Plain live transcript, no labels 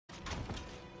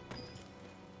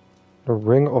The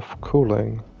ring of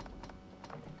cooling.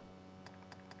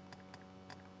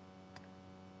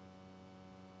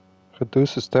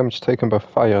 Reduces damage taken by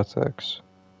fire attacks.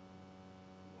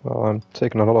 Well, I'm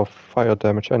taking a lot of fire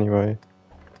damage anyway.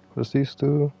 What does these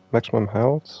do? Maximum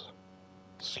health?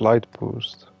 Slight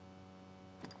boost.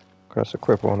 Okay, let's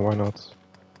equip one, why not?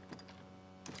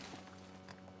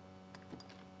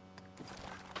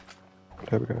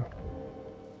 There we go.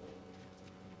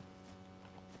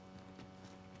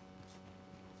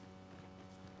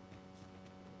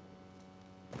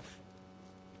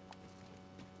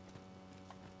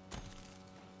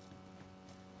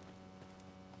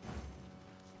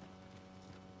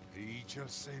 Heed your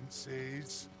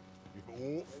senses. If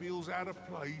aught feels out of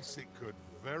place, it could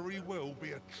very well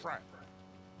be a trap.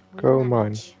 Go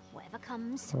mine. Whatever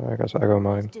comes. I guess I go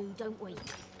mine. Do, don't we? I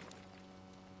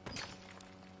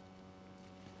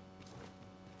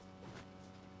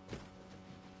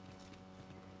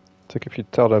think if you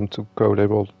tell them to go, they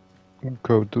will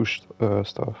go do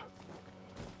stuff.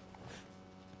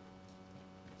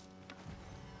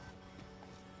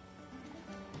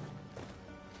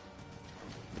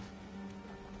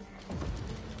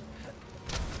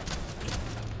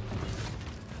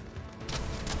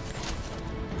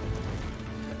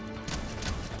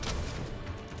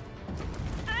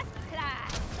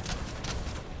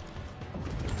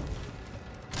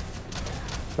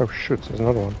 Oh shoot, there's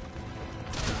another one.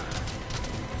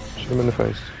 Shoot him in the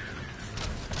face.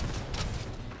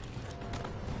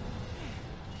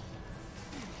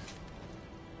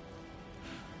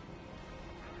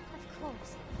 Of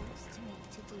course it falls to me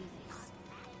to do this.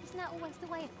 Isn't that always the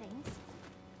way of things?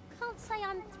 Can't say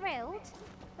I'm thrilled,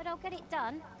 but I'll get it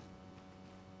done.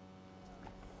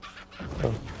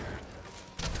 Oh.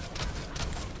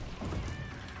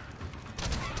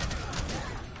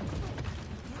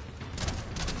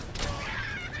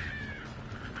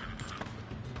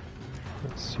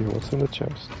 Let's see what's in the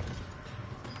chest.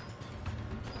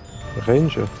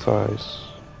 Ranger ties.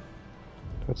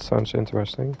 That sounds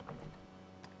interesting.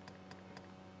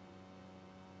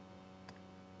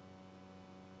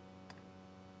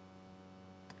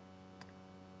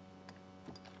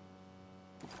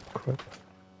 Crap.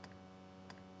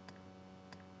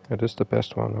 Yeah, this is the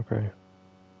best one, okay.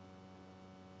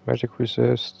 Magic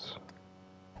resist.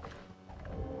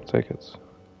 Take it.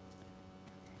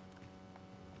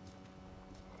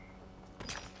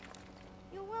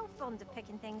 You're well fond of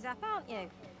picking things up, aren't you?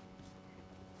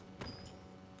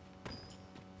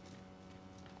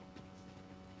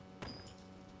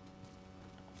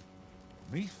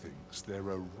 Methinks there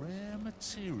are rare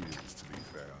materials to be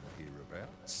found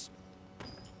hereabouts.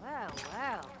 Well,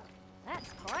 well.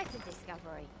 That's quite a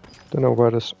discovery. Don't know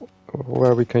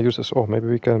where we can use this ore. Maybe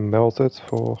we can melt it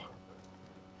for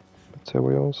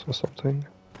materials or something.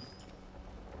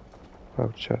 Oh,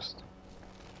 chest.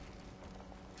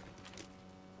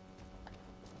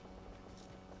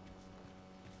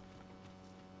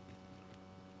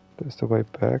 This is the way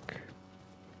back.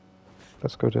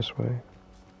 Let's go this way.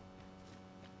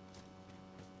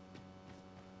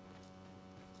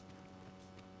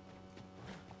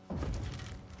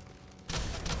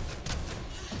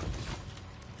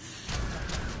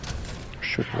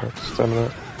 Shoot, my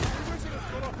stamina.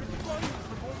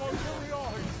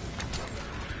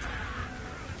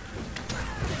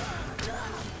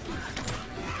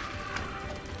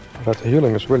 That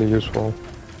healing is really useful.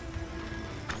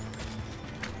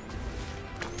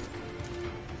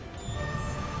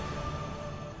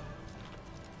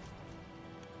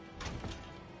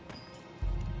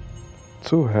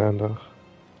 Two-hander.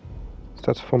 Is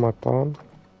that for my pawn?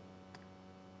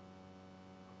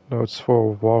 No, it's for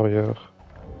a warrior.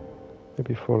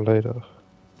 Maybe for later.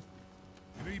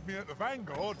 You need me at the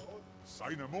Vanguard?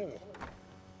 Say no more.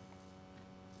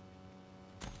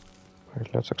 Right,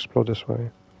 let's explore this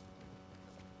way.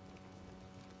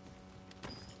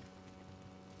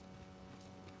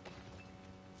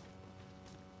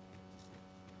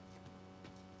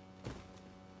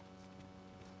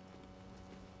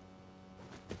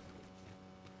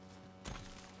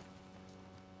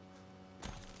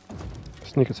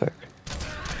 Sneak attack.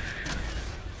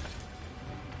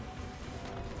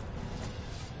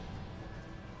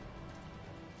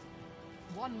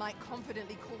 One might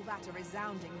confidently call that a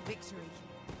resounding victory.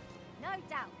 No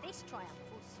doubt this triumph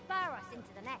will spur us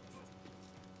into the next.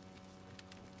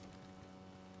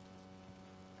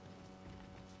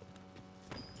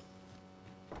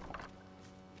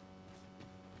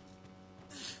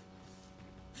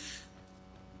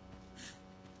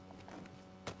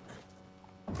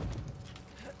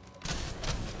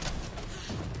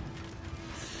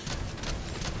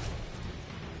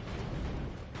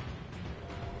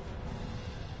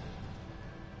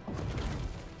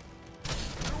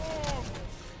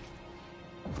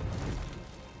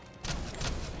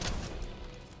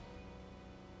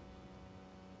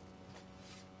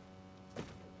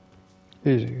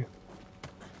 Easy.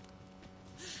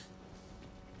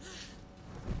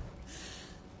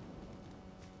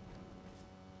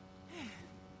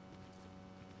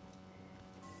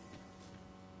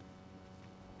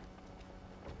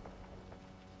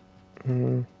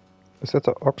 Is that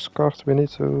the ox cart we need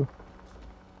to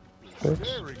fix?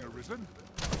 Daring arisen.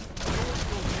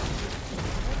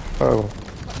 Oh, But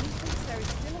methinks there is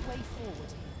still a way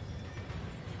forward here.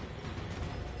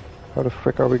 how the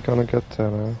frick are we gonna get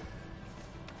there now?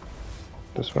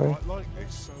 This way? Quite like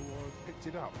this, so I picked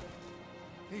it up.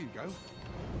 Here you go.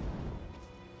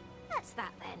 That's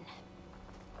that then.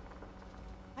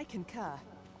 I concur.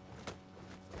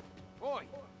 Oi,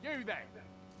 you there!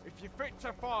 If you're fit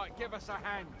to fight, give us a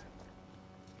hand.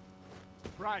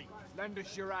 Pray, lend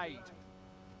us your aid.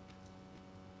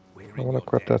 We're I wanna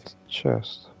grab that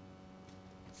chest.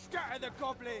 Scatter the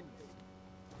goblins!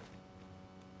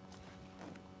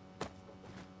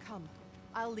 Come,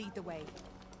 I'll lead the way.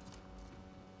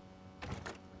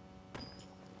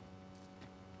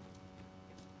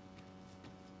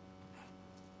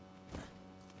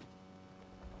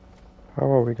 How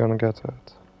are we gonna get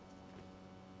that?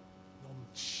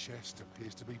 Non-chest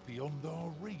appears to be beyond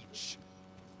our reach.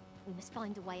 We must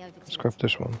find a way over Let's to grab it.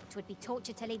 this one. It would be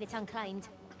torture to leave it unclaimed.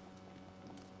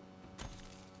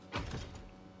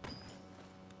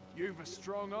 You've a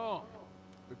strong arm.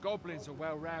 The goblins are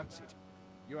well routed.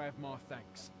 You have my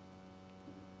thanks.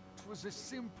 It was a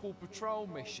simple patrol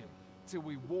mission till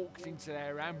we walked into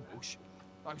their ambush.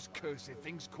 Those cursed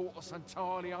things caught us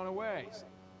entirely unawares.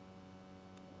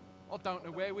 I don't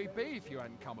know where we'd be if you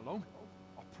hadn't come along.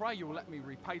 I pray you'll let me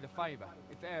repay the favour,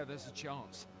 if there's a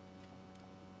chance.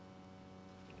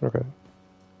 Okay.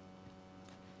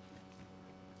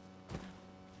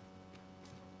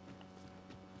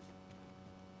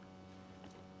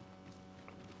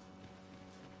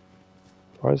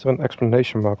 Why is there an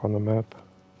exclamation mark on the map?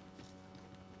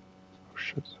 Oh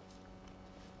shit.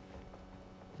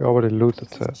 We already looted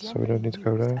that, so we don't need to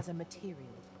go there. As a material.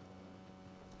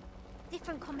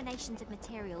 Different combinations of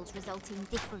materials result in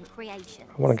different creations.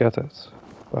 I wanna get it.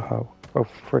 But how? Oh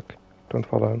frick. Don't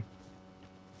fall down.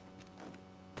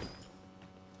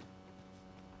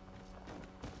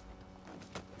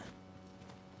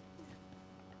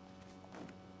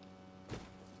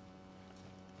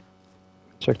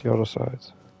 Check the other side.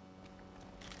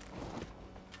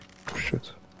 Oh,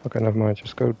 shit. Okay, never mind.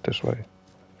 Just go this way.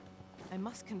 I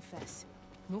must confess,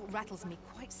 naught rattles me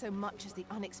quite so much as the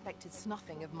unexpected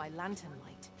snuffing of my lantern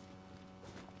light.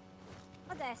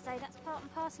 I dare say that's part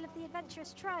and parcel of the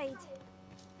adventurous trade.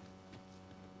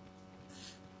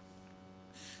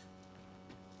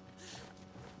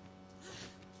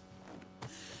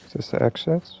 Is this the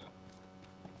exit?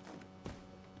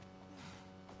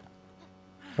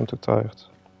 I'm too tired.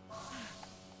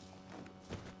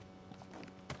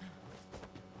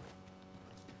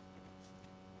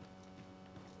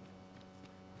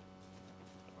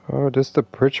 Oh, this is the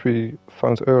bridge we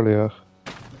found earlier.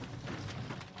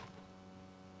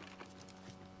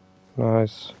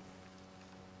 Nice.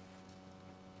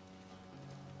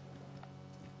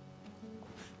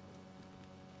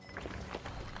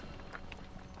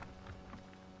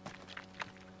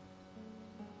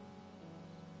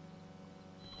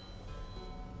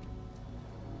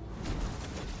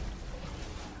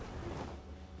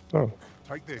 Oh,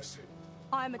 Take this.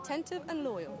 I am attentive and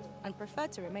loyal, and prefer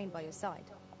to remain by your side.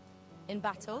 In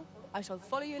battle, I shall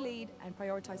follow your lead and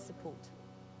prioritize support.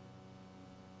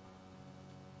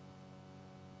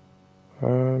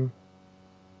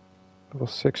 level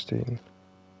 16.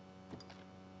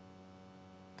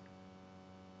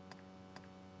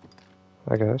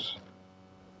 I guess.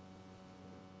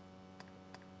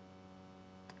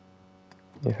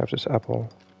 You have this apple.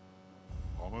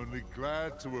 I'm only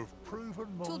glad to have proven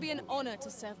my... It will be an honor to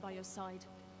serve by your side.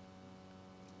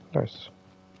 Nice.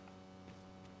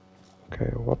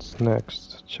 Okay, what's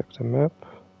next? Check the map.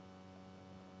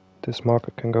 This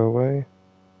marker can go away.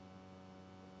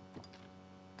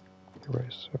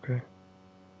 Erase, okay.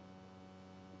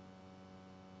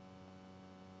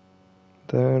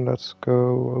 Then let's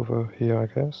go over here, I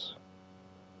guess.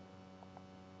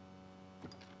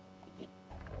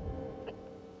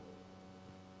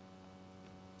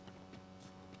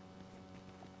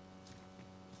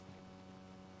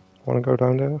 Wanna go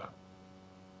down there?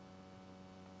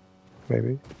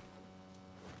 Maybe.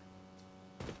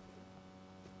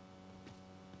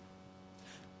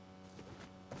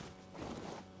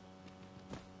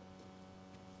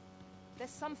 There's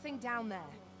something down there.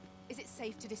 Is it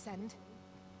safe to descend?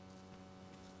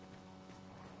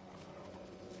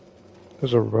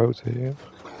 There's a road here.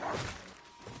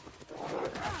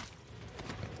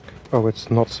 Oh,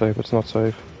 it's not safe, it's not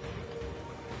safe.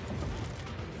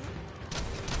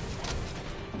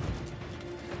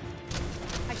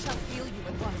 I shall heal you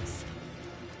at once.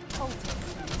 Hold it,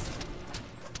 please.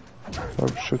 Oh,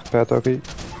 shoot, bad doggy.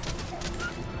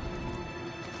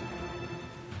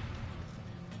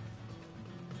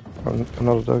 Oh,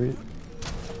 another doggy.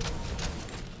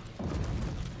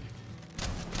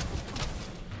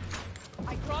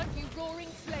 I grant you roaring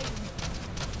flame.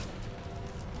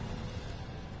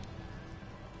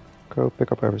 Go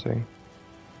pick up everything.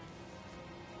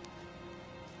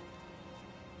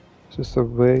 Is this the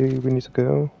way we need to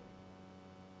go?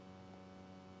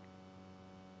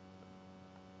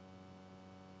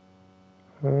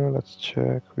 Let's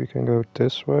check. We can go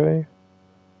this way.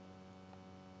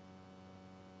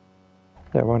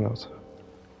 Yeah, why not?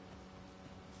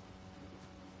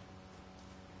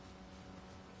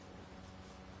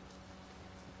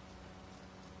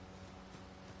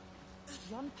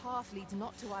 One path leads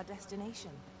not to our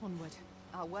destination. Onward.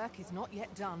 Our work is not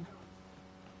yet done.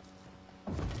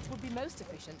 It would be most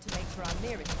efficient to make for our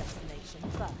nearest destination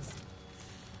first.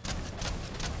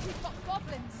 We've got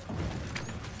goblins!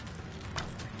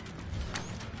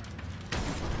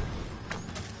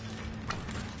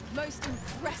 Most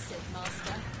impressive,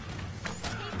 Master.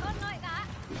 Keep on like that.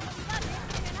 You've done this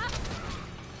soon enough.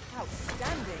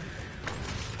 Outstanding.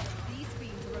 These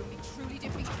fiends are only truly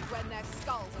defeated when their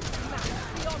skulls are smashed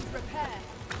beyond repair.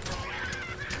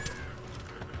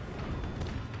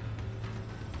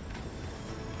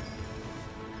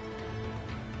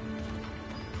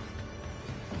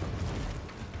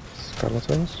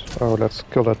 Skeletons? Oh, let's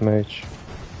kill that mage.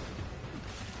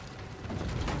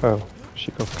 Oh,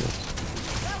 she got killed.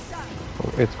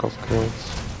 Oh, it got killed.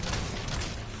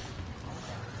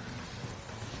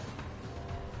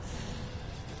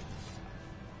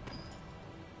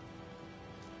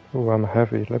 Oh, I'm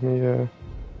heavy. Let me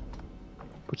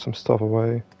put some stuff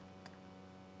away.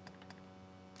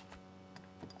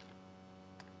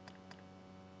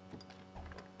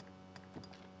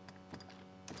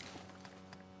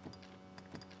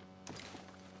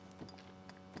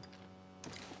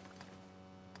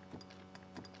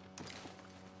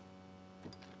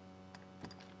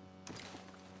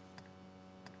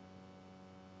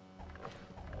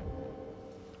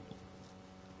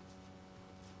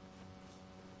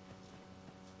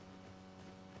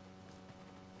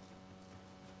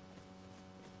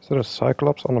 Is there a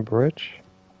Cyclops on a bridge?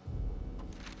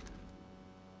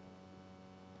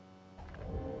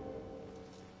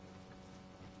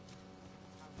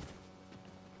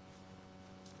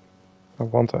 I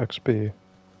want the XP.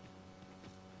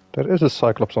 There is a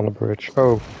Cyclops on the bridge.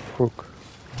 Oh, fuck.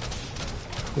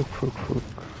 Fuck.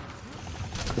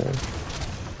 Okay.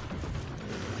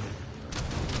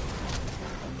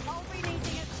 I'll be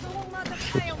needing a tool mother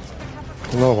failed to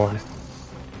recover. No one.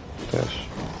 Dash.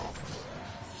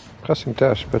 Pressing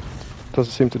dash, but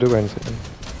doesn't seem to do anything.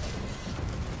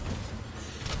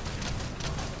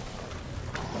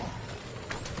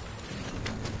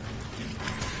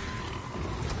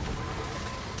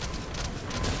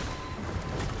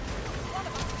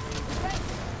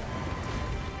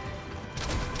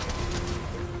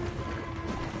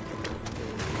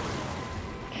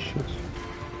 Shit.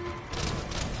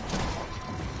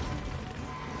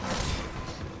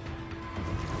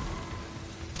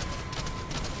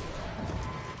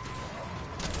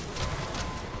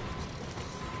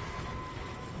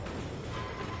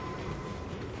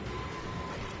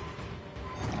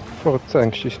 For a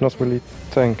tank, she's not really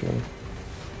tanking.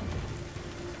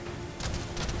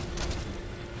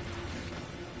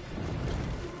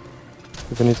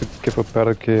 But we need to give her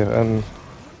better gear and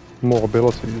more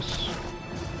abilities.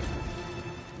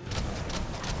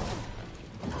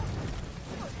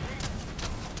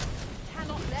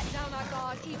 Cannot let down our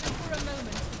guard even for a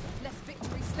moment, lest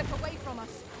victory slip away from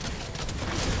us.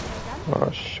 Oh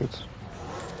shit.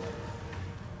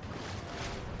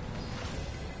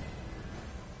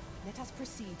 Let us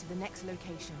proceed to the next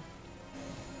location.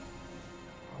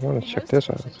 I want to check this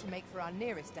out. To make for our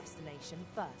nearest destination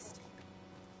first.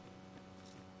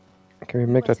 Can we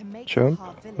make that jump?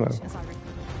 No.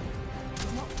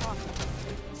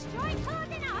 Strike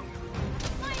hard enough.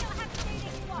 Might not have to do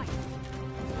this twice.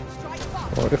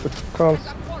 Or if it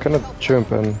cannot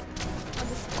jump and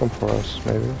come for us,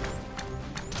 maybe.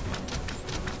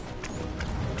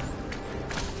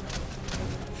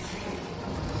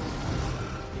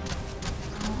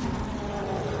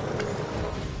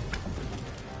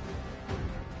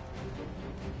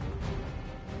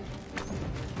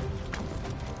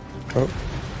 Oh.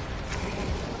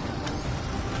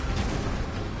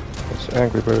 It's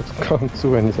angry, but it can't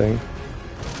do anything.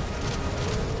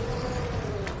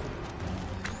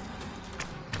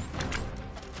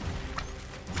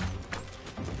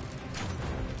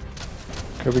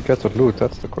 Can we get the loot?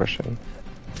 That's the question.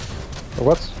 Oh,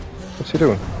 what? What's he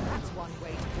doing? That's one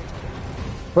way to put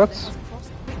it. What? Let us cross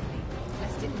quickly,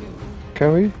 lest it move.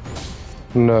 Can we?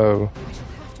 No. I shall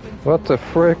have to inform What the my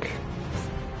frick?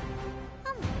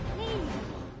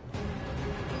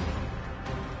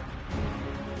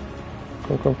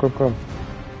 Come.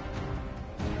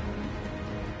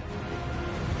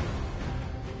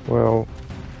 Well,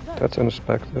 that's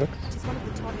unexpected. It is one of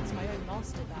the targets my own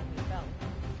master bade me fell.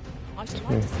 I should It's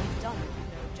like me. to see it done if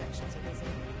no objections are risen.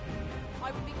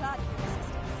 I would be glad of your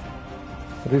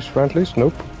assistance. Are these friendlies?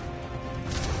 Nope.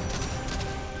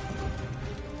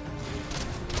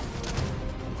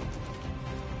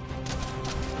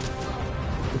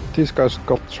 These guys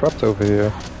got trapped over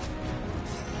here.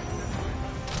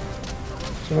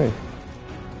 It's me.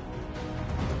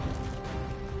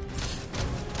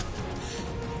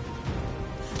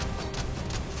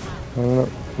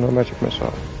 No magic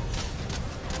missile.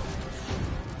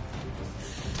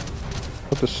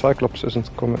 But the Cyclops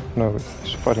isn't coming. No,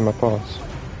 it's fighting my paths.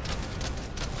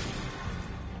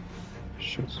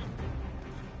 Shoot.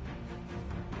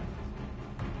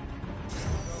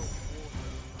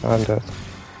 I'm dead.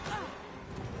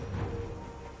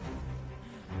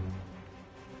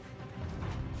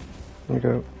 Here we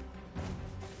go.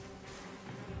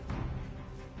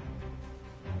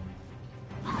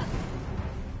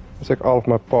 I think all of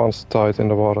my pawns died in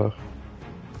the water.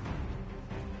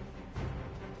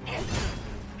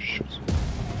 Shoot.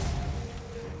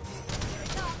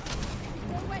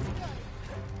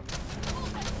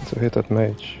 To hit that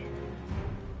mage.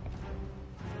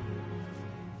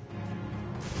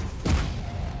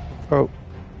 Oh.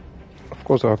 Of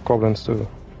course there are goblins too.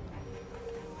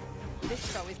 This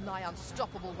foe is nigh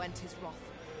unstoppable when 'tis wrath.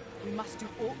 We must do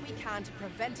all we can to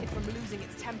prevent it from losing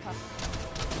its temper.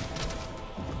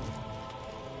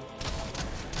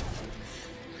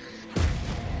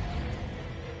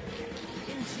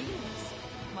 Ingenious.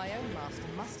 My own master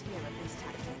must hear of this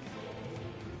tactic.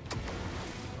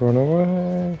 Run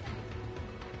away.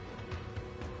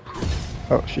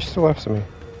 Oh, she's still after me.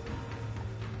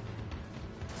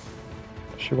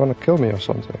 Does she want to kill me or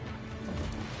something?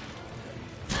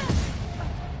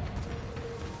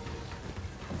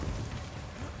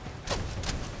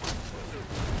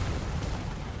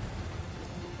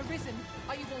 Arisen,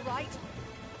 are you all right?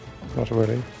 Not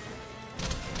really.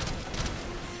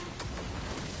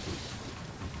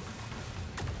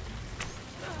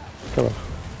 Kill her.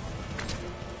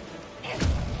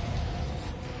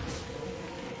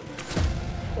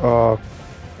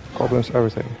 Goblins,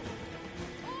 everything.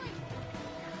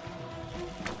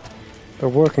 They're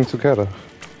working together.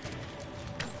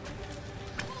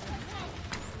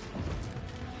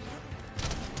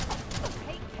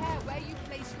 Take care where you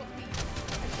place your feet.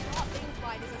 A sharp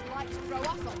incline is as like to throw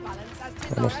us off balance as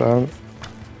 'tis Almost our down. enemies.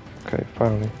 Okay,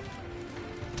 finally.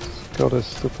 Let's kill this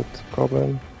stupid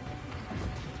goblin.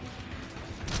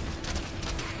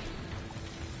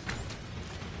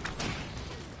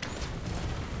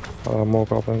 More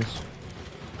goblins.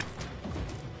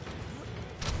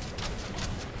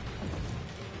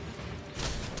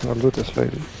 Now loot this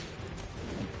lady.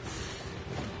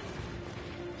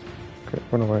 Okay,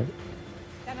 run away.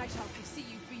 Then I see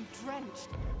you've been drenched.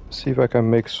 See if I can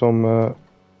make some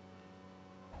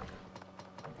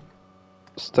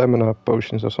stamina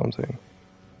potions or something.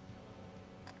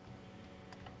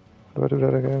 Do I do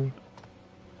that again?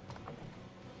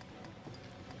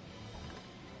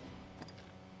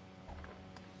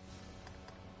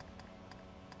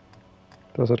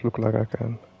 Does it look like I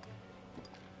can?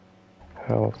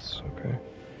 Health, okay.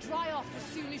 Dry off as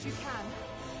soon as you can.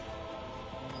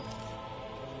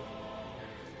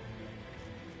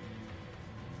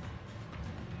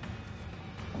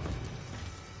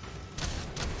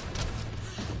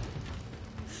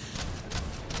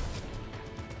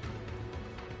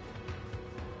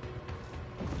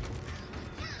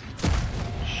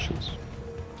 Shoot.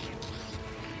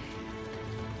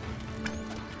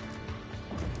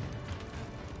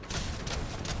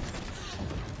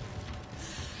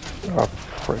 Oh,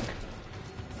 frick.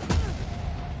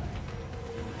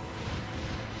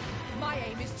 My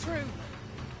aim is true.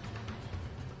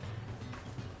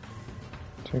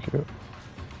 Thank you.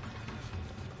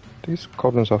 These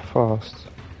goblins are fast.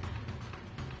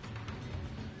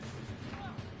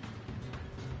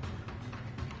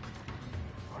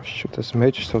 Oh shoot, this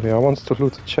mage is still here. I want to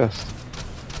loot the chest.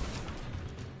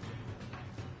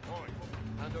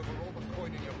 Hand over all the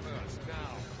coin in your purse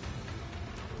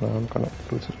now. No, I'm gonna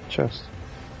loot the chest.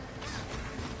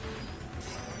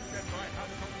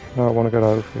 No, I want to get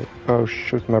out of here. Oh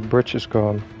shoot, my bridge is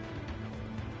gone.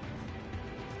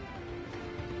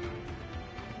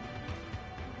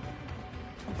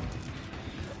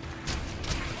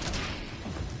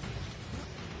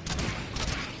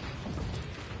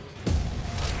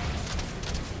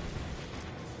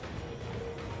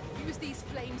 use these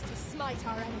flames to smite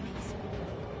our enemies.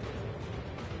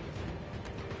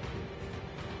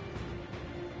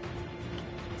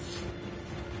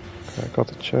 Okay, I got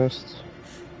the chest.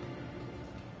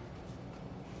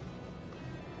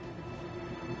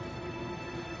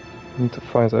 Need to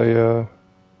find a.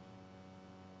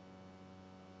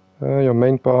 Your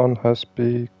main pawn has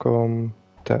become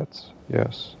dead.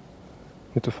 Yes.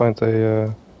 Need to find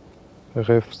a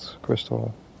rift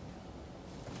crystal.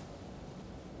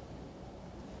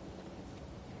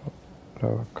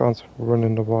 No, I can't run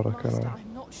in the water, can Master, I?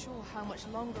 I'm not sure how much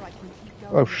longer I can keep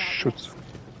going Oh without shoot! rest.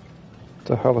 What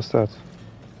the hell is that?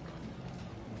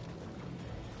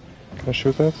 Can I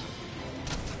shoot that?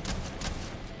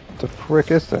 What the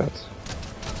frick is that?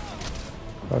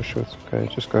 Oh shoot!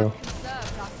 Okay, just go.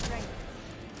 Conserved our strength.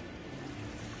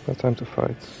 No time to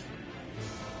fight.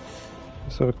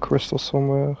 Is there a crystal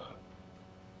somewhere?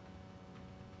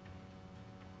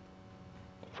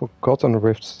 Forgotten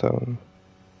rift stone.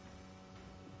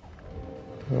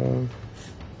 I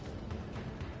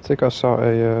think I saw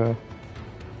a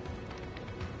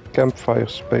campfire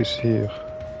space here.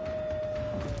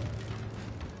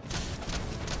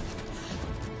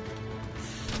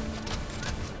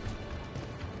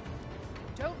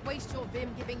 Don't waste your vim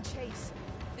giving chase.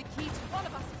 The key to one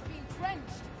of us has been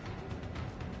drenched.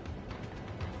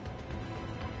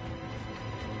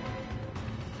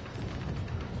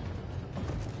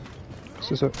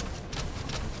 This is a...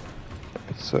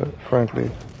 It's friendly.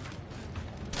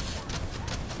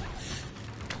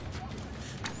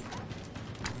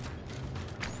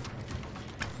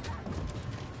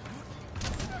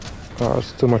 Oh,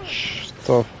 it's too much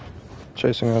stuff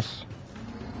chasing us.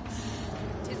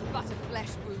 Tis but a flesh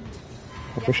wound.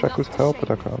 I Yet wish I could enough to help,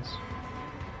 but I shame. can't.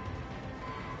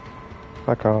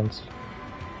 I can't.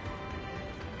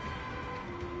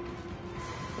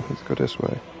 Let's go this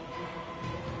way.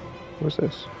 Who's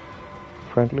this?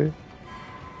 Friendly?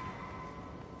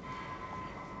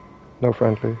 No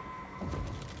friendly.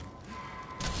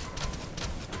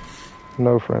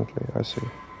 No friendly, I see.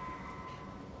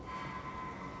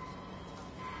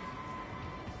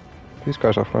 These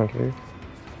guys are friendly.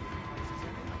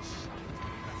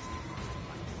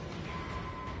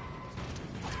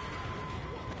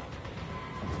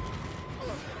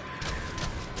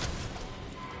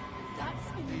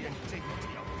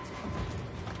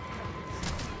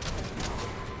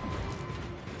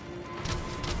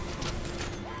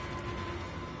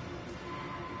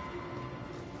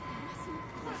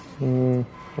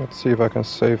 Let's see if I can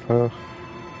save her.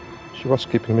 She was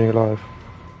keeping me alive.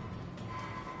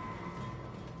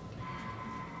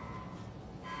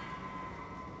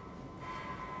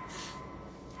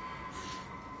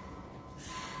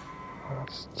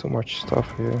 That's too much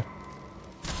stuff here.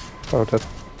 Oh, that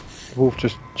wolf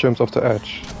just jumped off the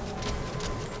edge.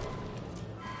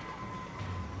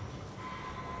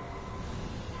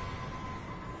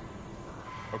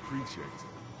 Appreciate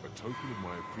it. A token of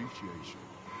my appreciation.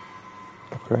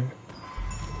 Okay.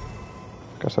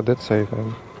 Guess I did save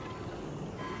him.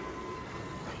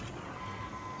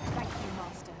 Thank you,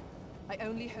 Master. I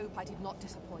only hope I did not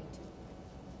disappoint.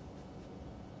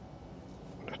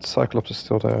 That Cyclops is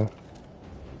still there.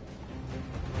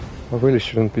 I really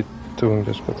shouldn't be doing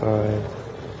this, but I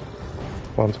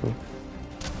want to.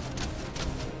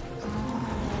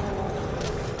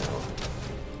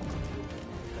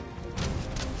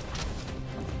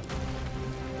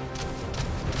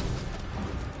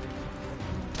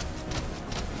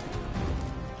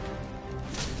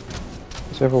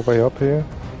 Is there a way up here?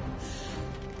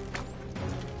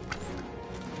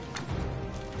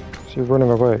 Is he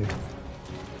running away?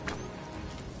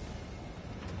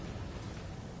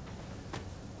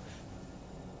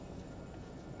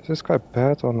 Is this guy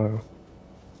bad or no?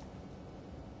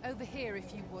 Over here,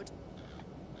 if you would.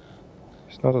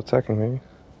 He's not attacking me.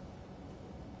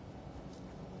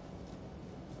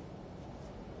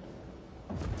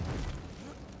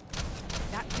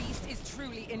 That beast is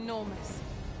truly enormous.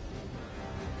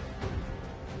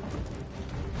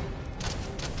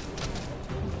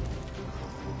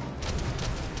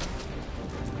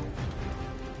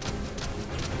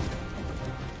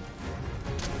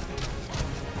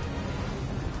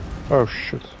 Oh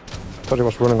shoot. I thought he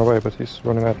was running away, but he's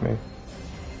running at me.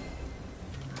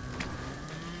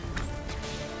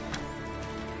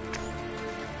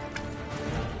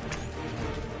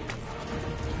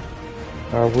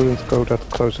 I wouldn't go that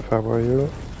close if I were you.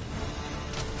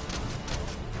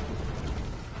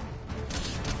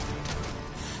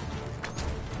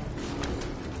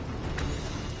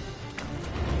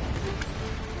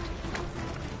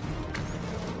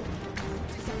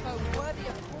 Tis a foe worthy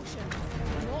of caution.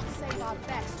 Naught save of our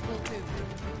best will do.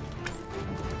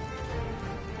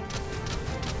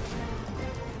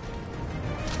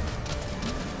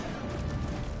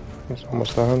 He's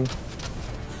almost down. I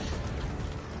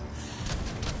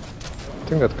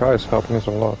think that guy is helping us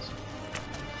a lot.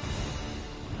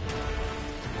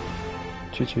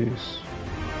 GG's.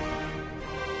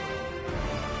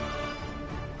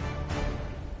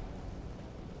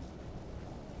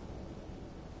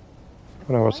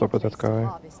 I know what's up with that guy.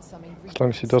 As long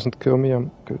as he doesn't kill me,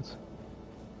 I'm good.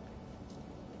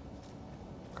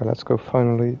 Okay, let's go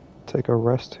finally take a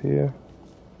rest here.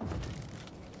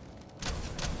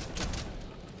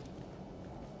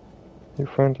 You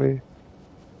friendly?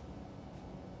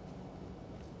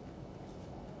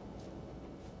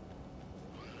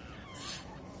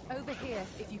 Over here,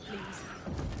 if you please.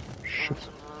 Shit.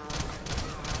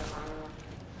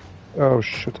 Oh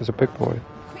shit, there's a big boy.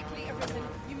 Quickly, Arisen.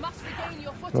 You must regain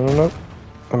your footing. No, no, no.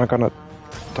 Am I gonna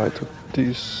die to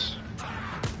these?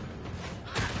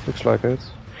 Looks like it.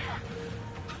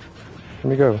 Let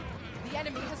me go. The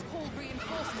enemy has called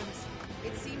reinforcements.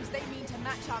 It seems they mean to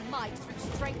match our might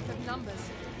through strength of numbers.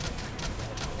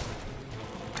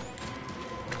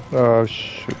 Oh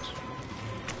shit.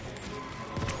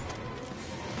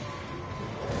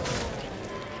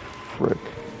 Frick.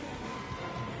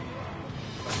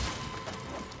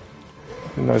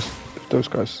 Nice if those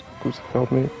guys could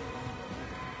help me.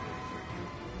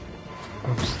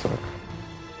 I'm stuck.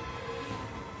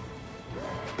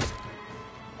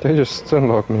 They just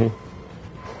stunlock me.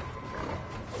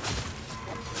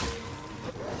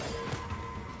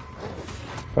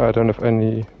 I don't have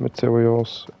any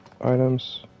materials,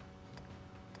 items.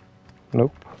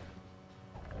 Nope.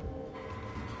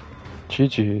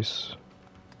 GG's.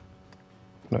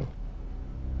 No.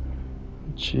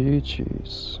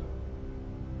 GG's.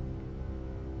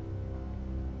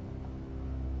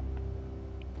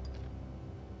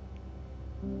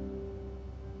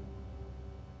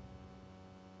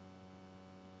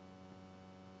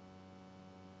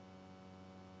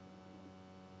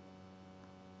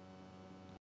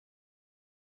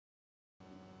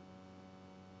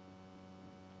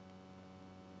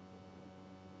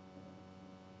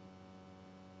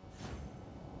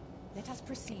 Let us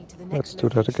proceed to the next Let's do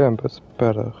that location. again, but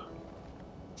better.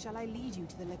 Shall I lead you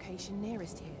to the location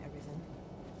nearest here, Arisen?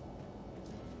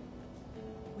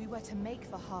 We were to make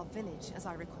for Har village, as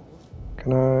I recall.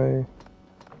 Can I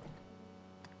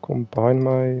combine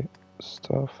my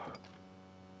stuff?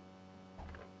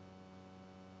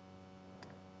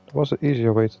 There was an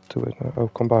easier way to do it now. Oh,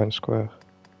 combine square.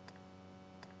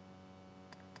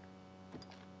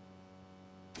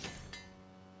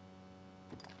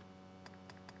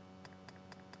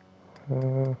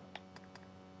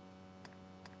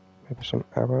 Maybe some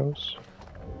arrows.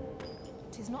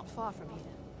 Tis not far from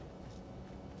here.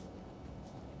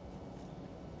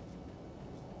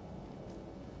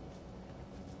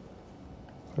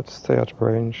 Let's stay at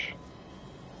range.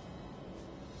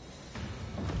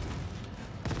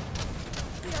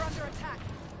 We are under attack.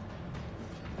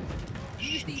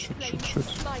 Use these flames to shoot.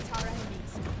 smite our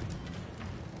enemies.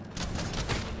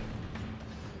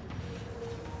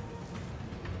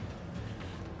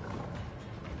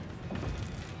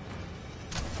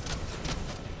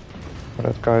 Oh,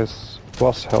 that guy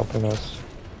was helping us.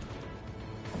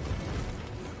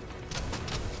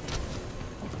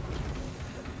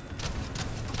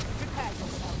 Prepare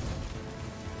yourself.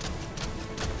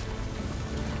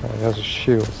 Oh, he has a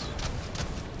shield.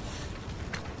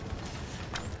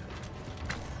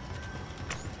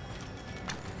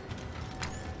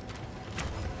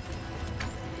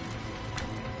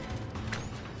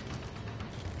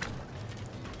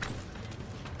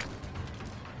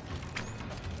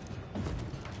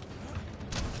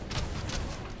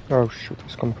 Oh shoot,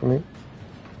 he's coming for me.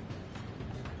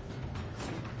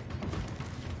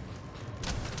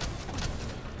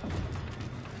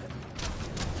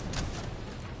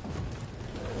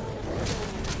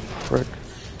 Frick.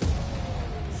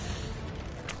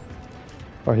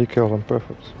 Oh, he killed him,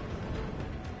 perfect.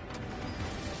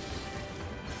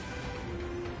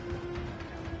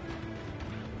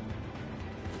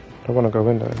 I wanna go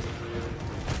in there.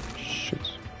 Shit.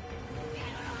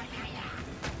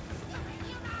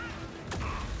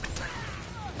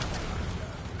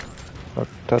 Oh,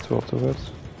 that will do it.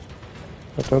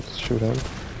 I don't shoot him.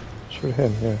 Shoot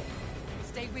him, yeah.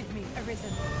 Stay with me, Arisen.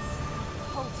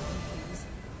 Hold to me, please.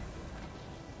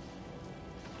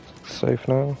 Safe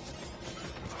now.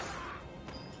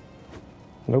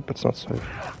 Nope, it's not safe.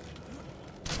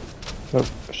 No,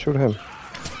 shoot him.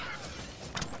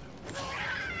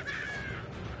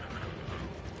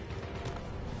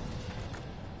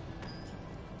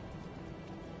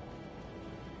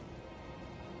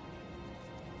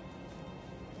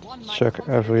 One might check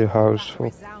every confidently call house that a for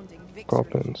resounding victory.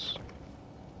 goblins.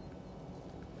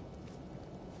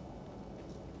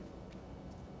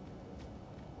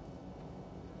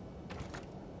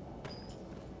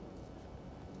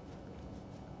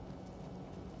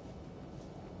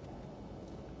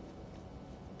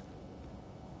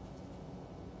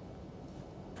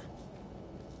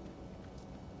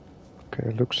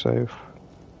 Okay, looks safe.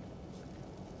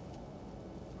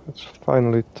 Let's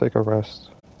finally take a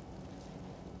rest.